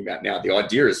talking about now. The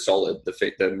idea is solid.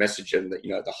 The message and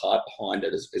the heart behind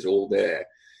it is all there.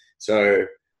 So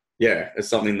yeah, it's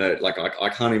something that like I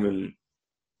can't even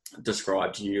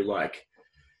describe to you like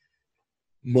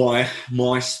my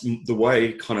the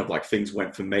way kind of like things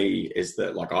went for me is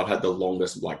that like I've had the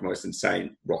longest, like most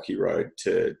insane rocky road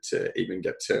to even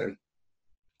get to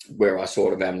where I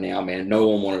sort of am now, man. No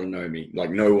one wanted to know me.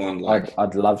 Like no one. Like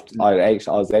I'd love to, I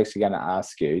was actually going to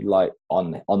ask you, like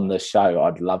on the show,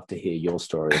 I'd love to hear your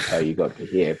story of how you got to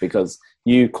here, because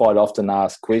you quite often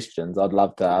ask questions. I'd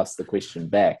love to ask the question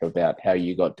back about how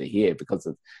you got to here, because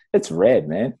it's rad,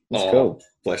 man. It's cool.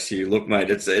 Bless you. Look,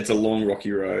 mate, it's a long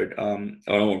rocky road. I don't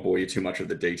want to bore you too much with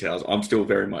the details. I'm still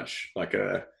very much like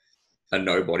a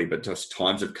nobody, but just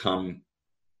times have come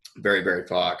very, very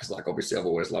far, because like obviously I've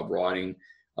always loved writing.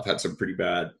 I've had some pretty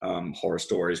bad horror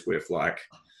stories with like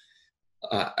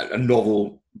a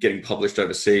novel getting published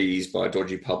overseas by a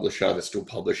dodgy publisher that's still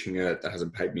publishing it, that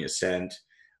hasn't paid me a cent.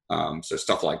 So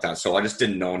stuff like that. So I just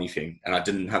didn't know anything, and I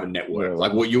didn't have a network.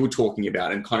 Like what you were talking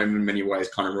about, and kind of in many ways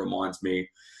kind of reminds me,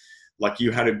 like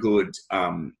you had a good,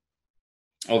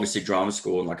 obviously drama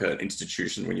school and like an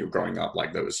institution when you were growing up,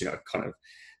 like that was, kind of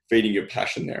feeding your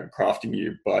passion there and crafting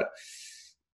you. But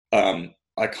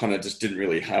I kind of just didn't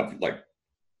really have like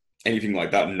anything like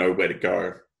that and nowhere to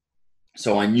go.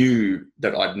 So I knew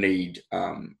that I'd need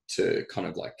to kind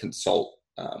of like consult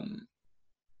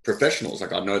professionals.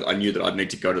 Like I knew that I'd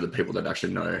need to go to the people that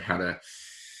actually know how to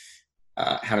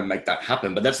make that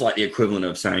happen. But that's like the equivalent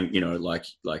of saying, you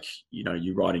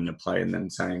writing a play and then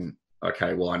saying,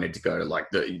 okay, well, I need to go to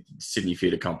like the Sydney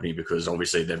Theatre Company because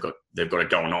obviously they've got it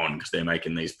going on because they're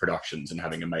making these productions and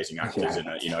having amazing actors in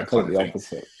it, kind of thing.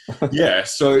 Opposite. Yeah.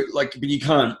 So like, but you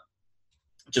can't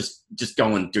just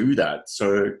go and do that.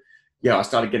 So yeah, I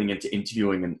started getting into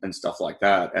interviewing and stuff like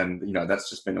that. And, that's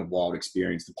just been a wild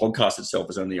experience. The podcast itself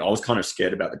I was kind of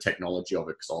scared about the technology of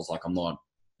it because I was like, I'm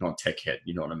not tech head.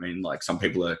 You know what I mean? Like some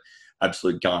people are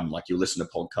absolute gun. Like you listen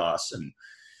to podcasts and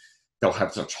they'll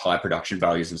have such high production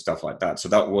values and stuff like that. So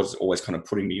that was always kind of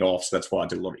putting me off. So that's why I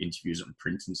did a lot of interviews and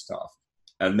print and stuff.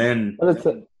 And then...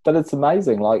 But it's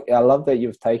amazing. Like, I love that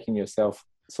you've taken yourself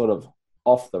sort of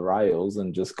off the rails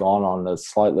and just gone on a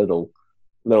slight little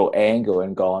angle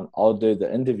and gone, I'll do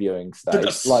the interviewing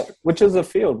stage, which is a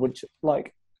field,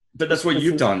 but that's what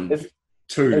you've done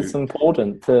too. It's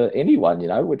important to anyone,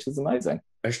 which is amazing.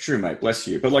 That's true, mate. Bless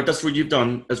you. But like, that's what you've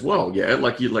done as well. Yeah.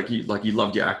 Like you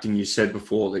loved your acting. You said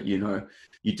before that, you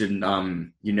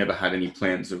didn't, you never had any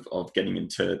plans of getting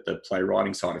into the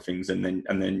playwriting side of things. And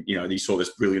then, you saw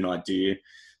this brilliant idea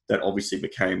that obviously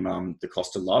became, The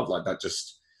Cost of Love. Like that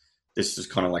this is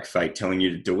kind of like fate telling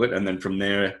you to do it. And then from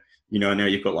there, now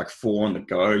you've got like 4 on the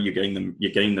go. You're getting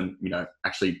them,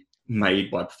 actually made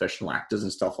by professional actors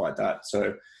and stuff like that.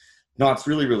 So no, it's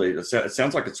really, really, it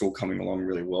sounds like it's all coming along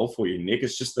really well for you, Nick.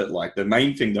 It's just that like the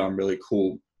main thing that I'm really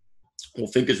cool or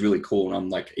think is really cool and I'm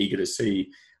like eager to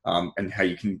see and how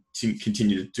you can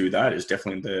continue to do that is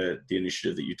definitely the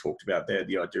initiative that you talked about there,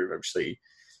 the idea of actually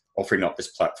offering up this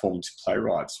platform to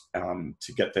playwrights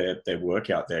to get their work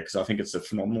out there, because I think it's a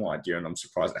phenomenal idea and I'm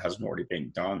surprised it hasn't already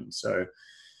been done. So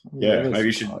yeah,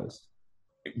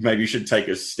 maybe you should take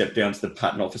a step down to the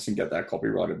patent office and get that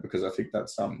copyrighted, because I think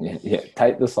that's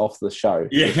take this off the show.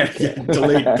 Yeah.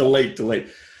 delete.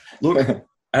 Look,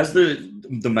 as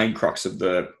the main crux of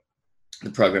the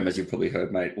program, as you've probably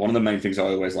heard, mate, one of the main things I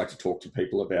always like to talk to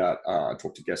people about,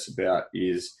 talk to guests about,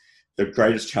 is the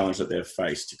greatest challenge that they've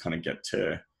faced to kind of get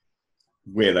to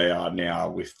where they are now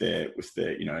with their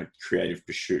creative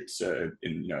pursuits.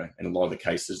 In a lot of the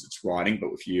cases it's writing,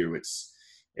 but with you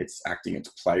it's acting, it's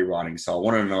playwriting. So I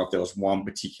want to know if there was one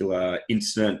particular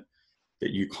incident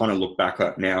that you kind of look back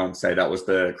at now and say that was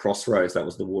the crossroads, that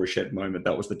was the watershed moment,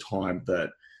 that was the time that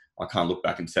I can't look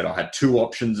back and say I had two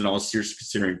options and I was seriously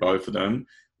considering both of them.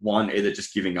 One, either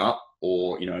just giving up,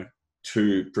 or, you know,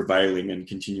 two, prevailing and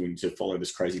continuing to follow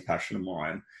this crazy passion of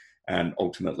mine. And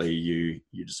ultimately you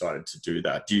decided to do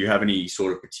that. Do you have any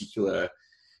sort of particular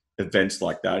events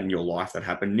like that in your life that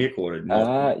happened, Nick, or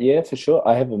not? Yeah, for sure.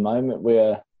 I have a moment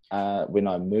where when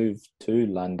I moved to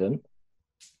London,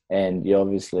 and you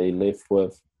obviously left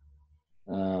with,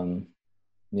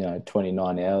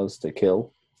 29 hours to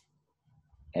kill.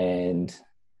 And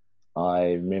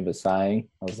I remember saying,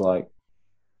 I was like,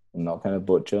 I'm not going to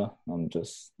butcher. I'm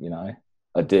just,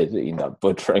 I did end up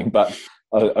butchering, but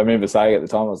I remember saying at the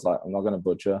time, I was like, I'm not going to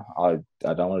butcher. I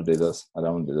don't want to do this. I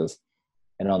don't want to do this.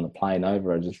 And on the plane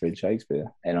over, I just read Shakespeare.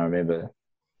 And I remember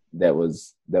that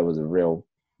was a real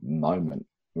moment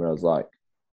where I was like,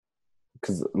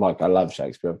 because like I love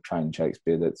Shakespeare. I've trained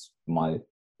Shakespeare. That's my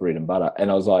bread and butter. And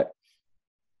I was like,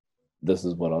 this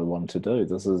is what I want to do.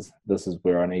 This is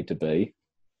where I need to be.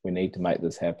 We need to make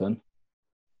this happen.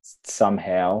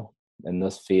 Somehow in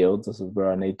this field, this is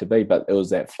where I need to be. But it was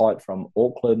that flight from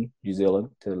Auckland, New Zealand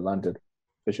to London,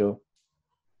 for sure.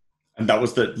 And that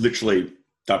was literally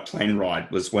that plane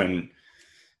ride was when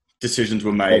decisions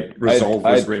were made, resolve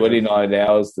I was had written. 29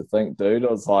 hours to think, dude. I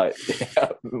was like, yeah,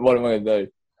 what am I going to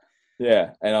do?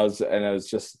 Yeah. And I was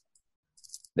just,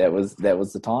 that was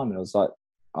the time. And I was like,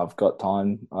 I've got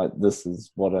time. This is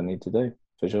what I need to do,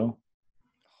 for sure.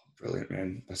 Brilliant,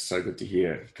 man. That's so good to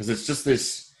hear. Because it's just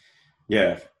this,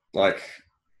 like...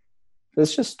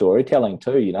 It's just storytelling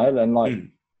too, and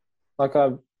like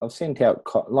I've sent out,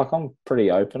 like I'm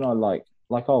pretty open.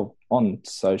 I'll on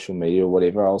social media or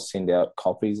whatever, I'll send out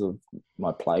copies of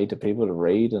my play to people to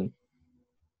read. And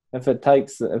if it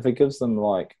gives them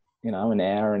like, an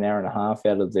hour and a half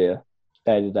out of their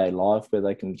day-to-day life where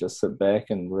they can just sit back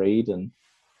and read and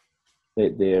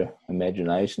let their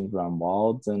imaginations run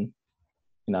wild, and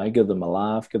give them a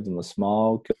laugh, give them a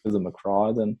smile, give them a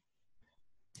cry, then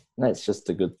that's just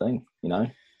a good thing,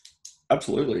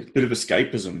 Absolutely. Bit of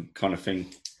escapism kind of thing.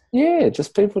 Yeah,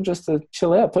 just people just to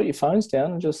chill out, put your phones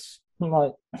down, and just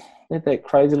like let that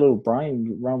crazy little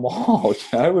brain run wild.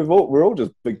 We're all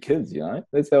just big kids,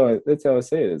 That's how I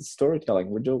see it. It's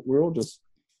storytelling.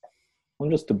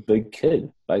 I'm just a big kid,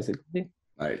 basically.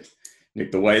 Mate,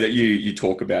 Nick, the way that you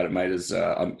talk about it, mate, is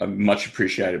I'm much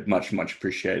appreciated, much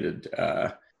appreciated.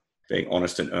 Being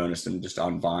honest and earnest and just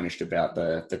unvarnished about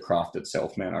the craft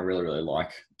itself, man. I really, really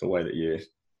like the way that you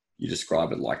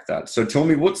describe it like that. So tell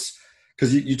me,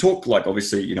 because you talk like,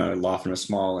 obviously, laugh and a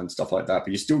smile and stuff like that,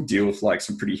 but you still deal with like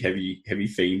some pretty heavy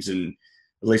themes, and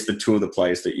at least the two of the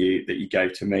plays that you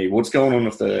gave to me. What's going on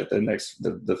with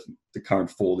the current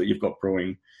four that you've got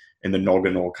brewing in the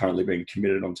noggin or currently being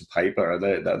committed onto paper?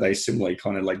 Are they similarly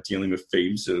kind of like dealing with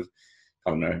themes of, I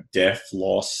don't know, death,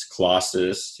 loss,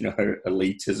 classes,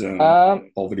 elitism,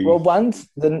 poverty? Well,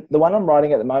 the one I'm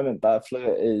writing at the moment,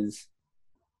 Barfleur, is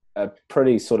a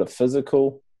pretty sort of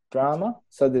physical drama.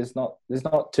 So there's not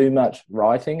too much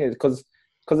writing, because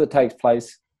it takes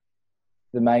place.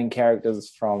 The main character's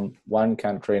from one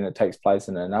country and it takes place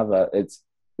in another.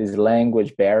 There's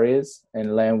language barriers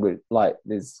and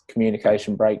there's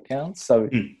communication breakdowns. So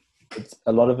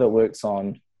a lot of it works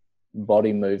on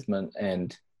body movement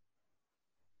and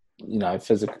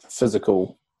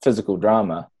physical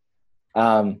drama.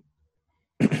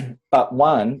 But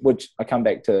one, which I come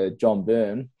back to John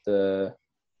Byrne, the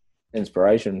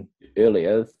inspiration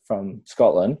earlier from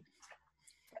Scotland,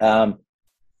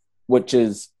 which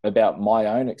is about my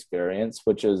own experience,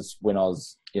 which is when I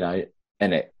was, and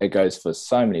it goes for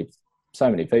so many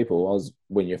people.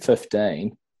 When you're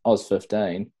 15, I was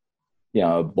 15,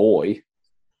 a boy,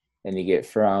 and you get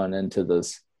thrown into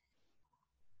this,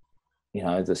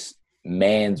 this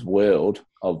man's world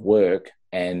of work.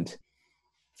 And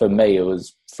for me, it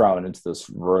was thrown into this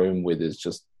room where there's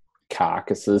just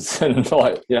carcasses and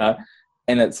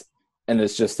and it's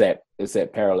just that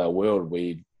parallel world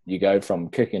where you go from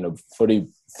kicking a footy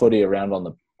around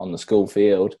on the school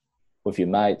field with your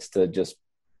mates to just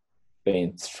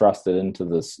being thrusted into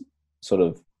this sort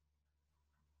of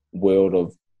world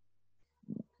of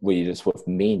where you're just with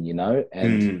men,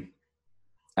 and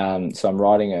so I'm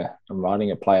writing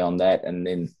a play on that, and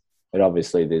then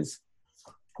obviously there's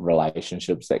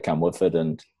relationships that come with it,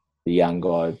 and the young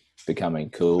guy becoming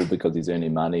cool because he's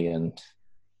earning money, and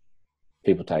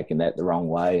people taking that the wrong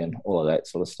way, and all of that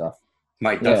sort of stuff.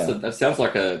 Mate, that sounds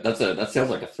like a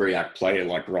 3-act play,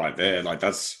 like right there. Like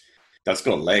that's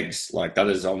got legs. Like that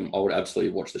is, I would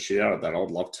absolutely watch the shit out of that. I would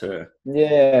love to.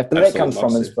 Yeah, but that comes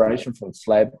from inspiration from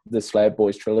the Slab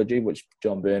Boys trilogy, which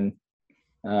John Byrne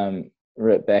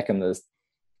wrote back in the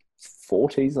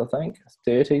 40s, I think,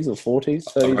 30s or 40s.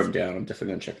 I've 30s. got him down. I'm definitely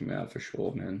going to check him out for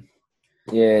sure, man.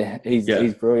 Yeah, he's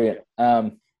brilliant.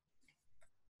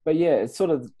 But yeah, it's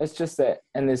just that,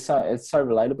 and it's so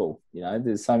relatable. You know,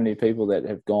 there's so many people that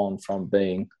have gone from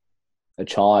being a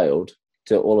child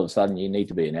to all of a sudden you need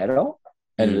to be an adult,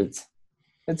 and it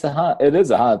is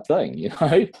a hard thing, you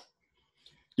know.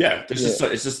 Yeah, it's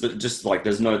just like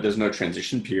there's no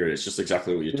transition period. It's just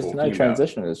exactly what you're talking about. There's no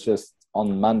transition. It's just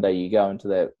on Monday you go into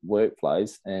that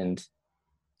workplace and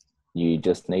you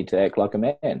just need to act like a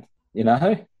man, you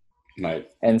know, mate.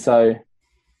 And so.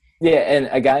 Yeah, and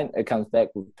again, it comes back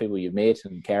with people you've met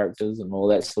and characters and all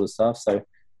that sort of stuff. So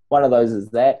one of those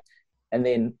is that. And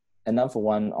then another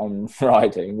one on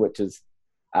writing, which is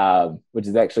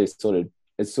actually sort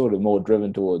of more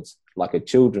driven towards like a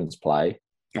children's play.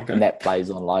 Okay. And that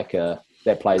plays on like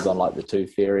the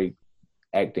Tooth Fairy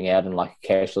acting out in like a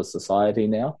cashless society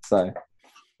now. So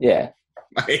yeah.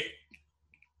 Mate,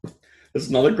 that's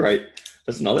another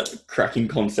cracking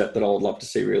concept that I would love to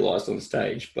see realised on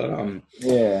stage. But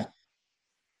yeah.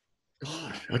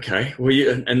 God, okay. Well,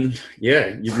 you're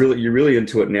really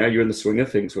into it now. You're in the swing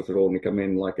of things with it all, Nick. I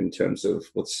mean, like in terms of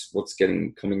what's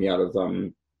coming out of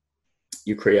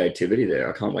your creativity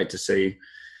there. I can't wait to see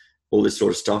all this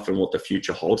sort of stuff and what the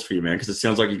future holds for you, man. Because it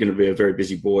sounds like you're going to be a very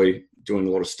busy boy doing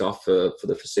a lot of stuff for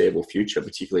the foreseeable future,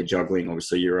 particularly juggling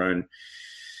obviously your own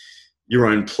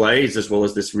plays as well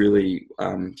as this really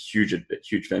huge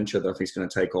venture that I think is going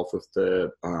to take off with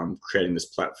the creating this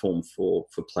platform for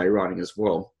playwriting as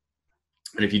well.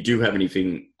 And if you do have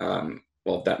anything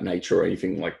of that nature or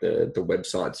anything like the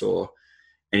websites or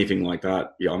anything like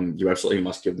that, you absolutely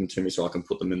must give them to me so I can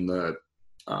put them in the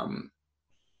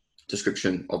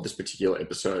description of this particular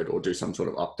episode or do some sort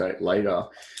of update later.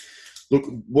 Look,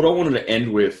 what I wanted to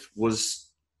end with was,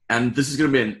 and this is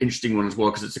going to be an interesting one as well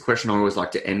because it's a question I always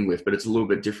like to end with, but it's a little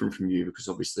bit different from you because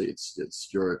obviously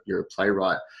you're a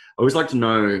playwright. I always like to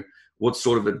know what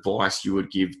sort of advice you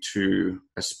would give to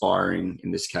aspiring,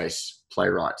 in this case,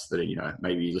 playwrights that are,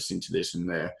 maybe listening to this and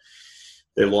they're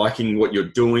liking what you're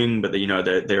doing, but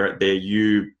they're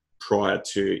you prior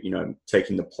to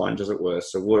taking the plunge, as it were.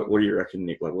 So what do you reckon,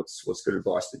 Nick? Like what's good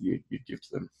advice that you'd give to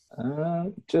them?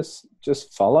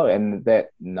 Just follow, and that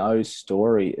no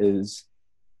story is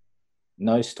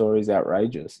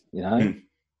outrageous.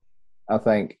 I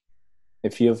think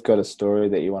if you've got a story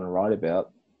that you want to write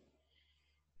about,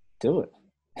 do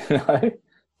it.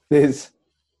 There's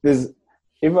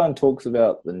everyone talks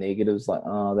about the negatives, like,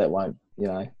 oh, that won't,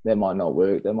 that might not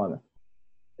work.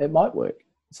 It might work.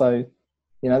 So,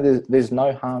 there's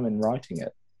no harm in writing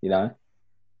it,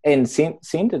 and send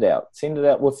it out. Send it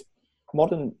out with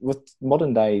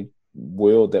modern day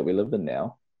world that we live in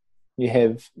now. You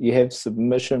have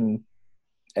submission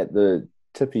at the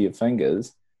tip of your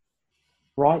fingers.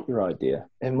 Write your idea.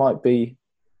 It might be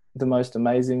the most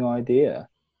amazing idea.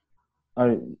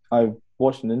 I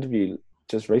watched an interview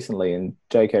just recently, and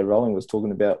J.K. Rowling was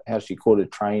talking about how she caught a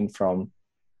train from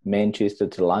Manchester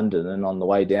to London, and on the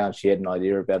way down, she had an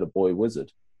idea about a boy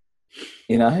wizard.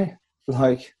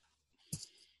 Like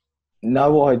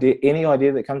no idea, any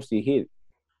idea that comes to your head,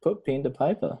 put pen to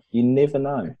paper. You never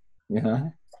know,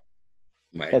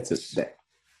 Mate, that's it.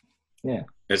 Yeah,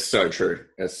 it's so true.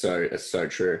 It's so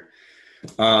true.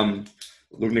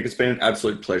 Look, Nick, it's been an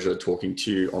absolute pleasure talking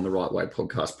to you on the Right Way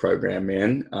podcast program,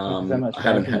 man. Thank you so much for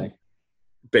having me.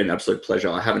 Been an absolute pleasure.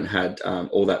 I haven't had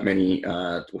all that many.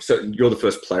 So you're the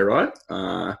first playwright.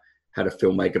 Had a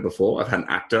filmmaker before. I've had an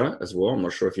actor as well. I'm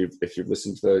not sure if you've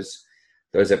listened to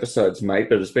those episodes, mate.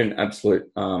 But it's been an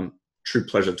absolute true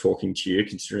pleasure talking to you,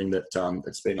 considering that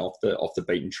it's been off the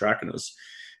beaten track, and it was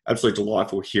absolutely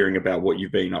delightful hearing about what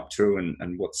you've been up to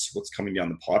and what's coming down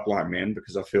the pipeline, man.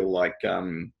 Because I feel like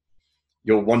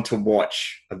you're one to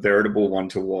watch, a veritable one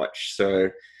to watch. So.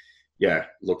 Yeah,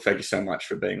 look, thank you so much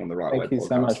for being on the Right Way podcast. Thank you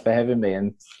so much for having me,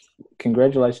 and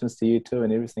congratulations to you too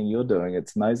and everything you're doing.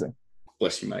 It's amazing.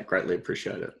 Bless you, mate. Greatly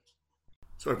appreciate it.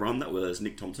 So everyone, that was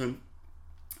Nick Thomson.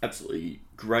 Absolutely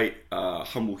great,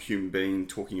 humble human being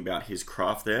talking about his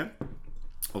craft there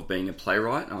of being a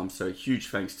playwright. So huge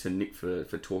thanks to Nick for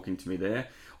talking to me there.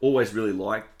 Always really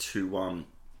like to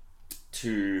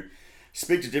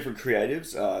speak to different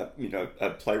creatives. A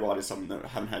playwright is something that I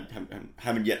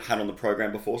haven't yet had on the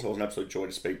program before, so it was an absolute joy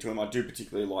to speak to him. I do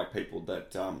particularly like people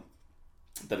that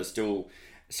are still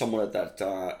somewhat at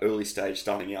that early stage,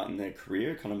 starting out in their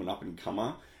career, kind of an up and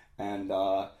comer, and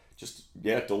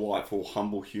delightful,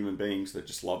 humble human beings that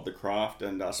just love the craft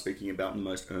and are speaking about in the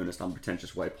most earnest,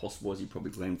 unpretentious way possible, as you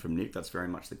probably gleaned from Nick. That's very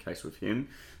much the case with him.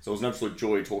 So it was an absolute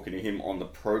joy talking to him on the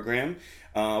program.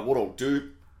 What I'll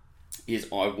do is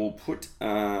I will put,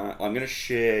 I'm going to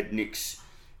share Nick's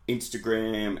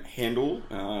Instagram handle.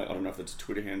 I don't know if it's a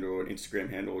Twitter handle or an Instagram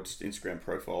handle or just Instagram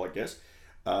profile, I guess.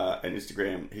 And his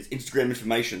Instagram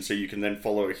information, so you can then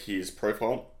follow his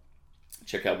profile,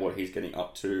 check out what he's getting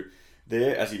up to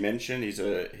there. As he mentioned, he's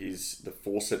the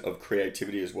faucet of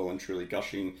creativity as well and truly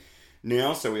gushing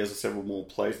now. So he has several more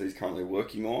plays that he's currently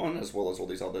working on, as well as all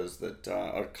these others that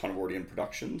are kind of already in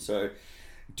production. So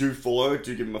do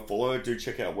give him a follow, do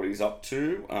check out what he's up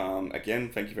to. Again,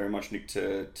 thank you very much, Nick,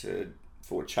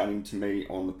 for chatting to me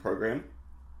on the program.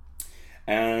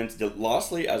 And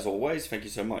lastly, as always, thank you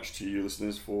so much to you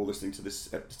listeners for listening to this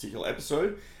particular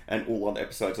episode and all other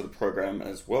episodes of the program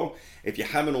as well. If you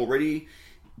haven't already,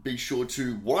 be sure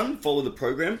to, 1, follow the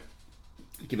program,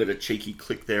 give it a cheeky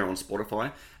click there on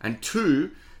Spotify, and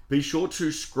 2, be sure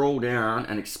to scroll down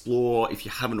and explore, if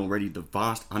you haven't already, the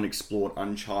vast unexplored,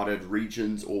 uncharted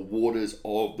regions or waters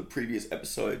of the previous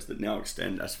episodes that now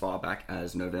extend as far back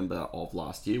as November of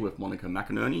last year with Monica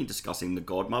McInerney discussing the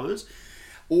Godmothers.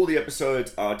 All the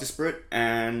episodes are disparate,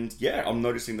 and yeah, I'm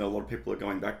noticing that a lot of people are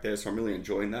going back there, so I'm really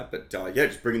enjoying that. But yeah,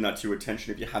 just bringing that to your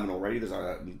attention if you haven't already. There's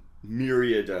a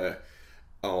myriad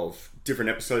of different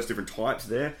episodes, different types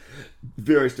there.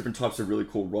 Various different types of really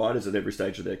cool writers at every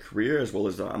stage of their career, as well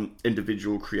as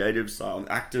individual creatives,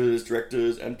 actors,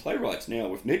 directors, and playwrights now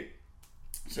with Nick.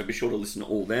 So be sure to listen to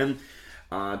all them.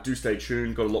 Do stay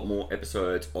tuned. Got a lot more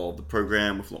episodes of the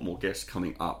program with a lot more guests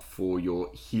coming up for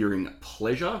your hearing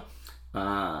pleasure.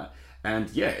 And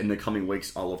yeah, in the coming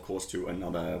weeks, I'll of course do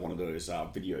another one of those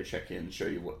video check-ins, show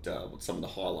you what some of the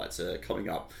highlights are coming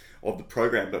up of the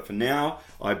program. But for now,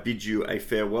 I bid you a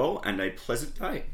farewell and a pleasant day.